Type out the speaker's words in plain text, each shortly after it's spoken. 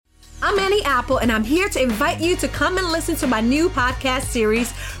I'm Annie Apple, and I'm here to invite you to come and listen to my new podcast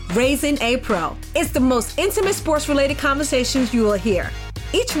series, Raising a Pro. It's the most intimate sports-related conversations you will hear.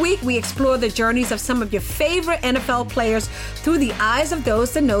 Each week, we explore the journeys of some of your favorite NFL players through the eyes of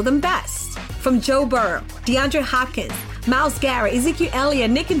those that know them best. From Joe Burrow, DeAndre Hopkins, Myles Garrett, Ezekiel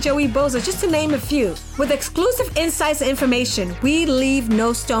Elliott, Nick and Joey Bosa, just to name a few. With exclusive insights and information, we leave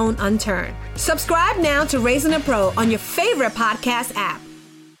no stone unturned. Subscribe now to Raising a Pro on your favorite podcast app.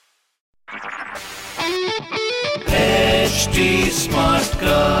 HD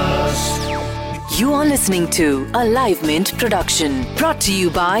Smartcast. You are listening to a Live Mint production brought to you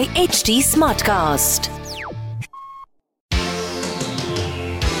by HD Smartcast.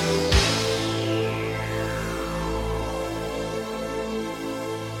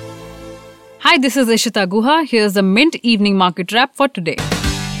 Hi, this is Ishita Guha. Here's the Mint Evening Market Wrap for today.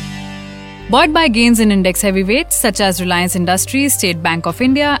 Buoyed by gains in index heavyweights such as Reliance Industries, State Bank of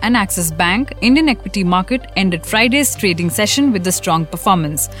India and Axis Bank, Indian equity market ended Friday's trading session with a strong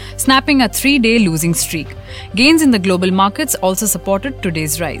performance, snapping a 3-day losing streak. Gains in the global markets also supported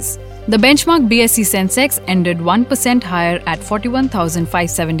today's rise. The benchmark BSE Sensex ended 1% higher at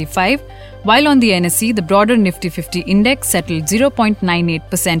 41,575, while on the NSE, the broader Nifty 50 index settled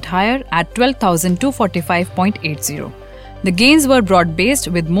 0.98% higher at 12,245.80. The gains were broad-based,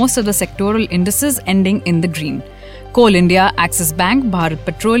 with most of the sectoral indices ending in the green. Coal India, Axis Bank, Bharat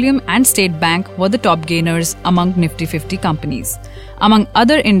Petroleum and State Bank were the top gainers among Nifty 50 companies. Among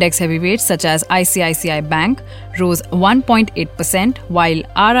other index heavyweights such as ICICI Bank rose 1.8%, while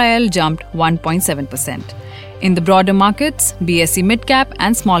RIL jumped 1.7%. In the broader markets, BSE mid-cap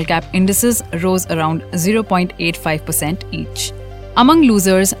and small-cap indices rose around 0.85% each. Among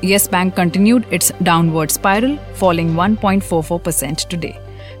losers, Yes Bank continued its downward spiral, falling 1.44% today.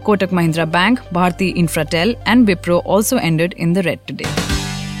 Kotak Mahindra Bank, Bharti Infratel and Wipro also ended in the red today.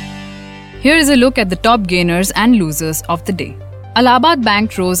 Here is a look at the top gainers and losers of the day. Allahabad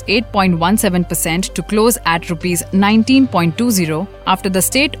Bank rose 8.17% to close at Rs 19.20 after the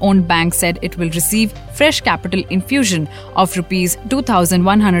state-owned bank said it will receive fresh capital infusion of Rs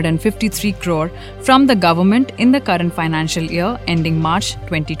 2,153 crore from the government in the current financial year ending March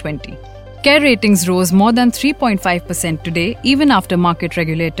 2020. CARE ratings rose more than 3.5% today, even after market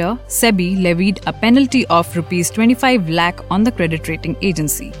regulator SEBI levied a penalty of Rs 25 lakh on the credit rating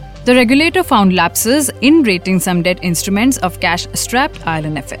agency. The regulator found lapses in rating some debt instruments of cash-strapped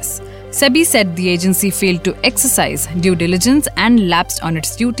IL&FS. SEBI said the agency failed to exercise due diligence and lapsed on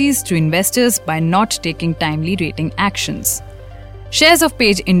its duties to investors by not taking timely rating actions. Shares of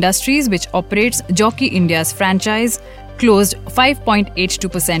Page Industries, which operates Jockey India's franchise, closed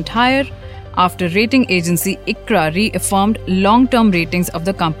 5.82% higher after rating agency ICRA reaffirmed long-term ratings of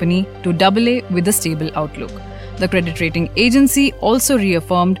the company to AA with a stable outlook. The credit rating agency also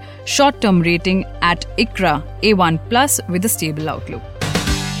reaffirmed short-term rating at ICRA A1+ with a stable outlook.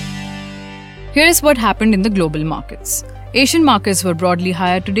 Here is what happened in the global markets. Asian markets were broadly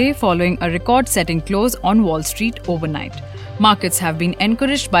higher today following a record-setting close on Wall Street overnight. Markets have been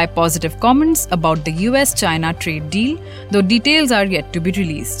encouraged by positive comments about the US-China trade deal, though details are yet to be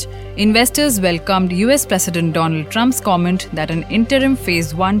released. Investors welcomed US President Donald Trump's comment that an interim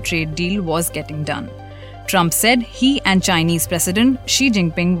Phase 1 trade deal was getting done. Trump said he and Chinese President Xi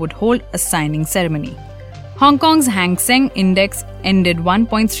Jinping would hold a signing ceremony. Hong Kong's Hang Seng Index ended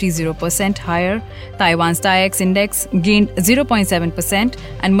 1.30% higher, Taiwan's TAIEX Index gained 0.7%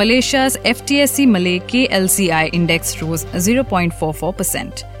 and Malaysia's FTSE Malay KLCI Index rose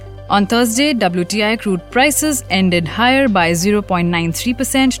 0.44%. On Thursday, WTI crude prices ended higher by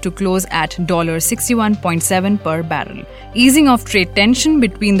 0.93% to close at $61.7 per barrel. Easing of trade tension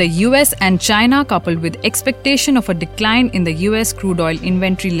between the US and China, coupled with expectation of a decline in the US crude oil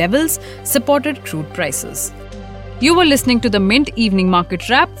inventory levels, supported crude prices. You were listening to the Mint Evening Market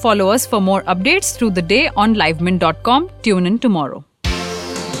Wrap. Follow us for more updates through the day on livemint.com. Tune in tomorrow.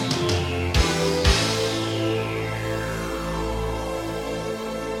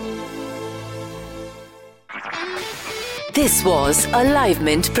 This was a Live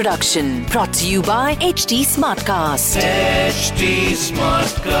Mint production brought to you by HD Smartcast. HD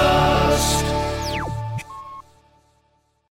Smartcast.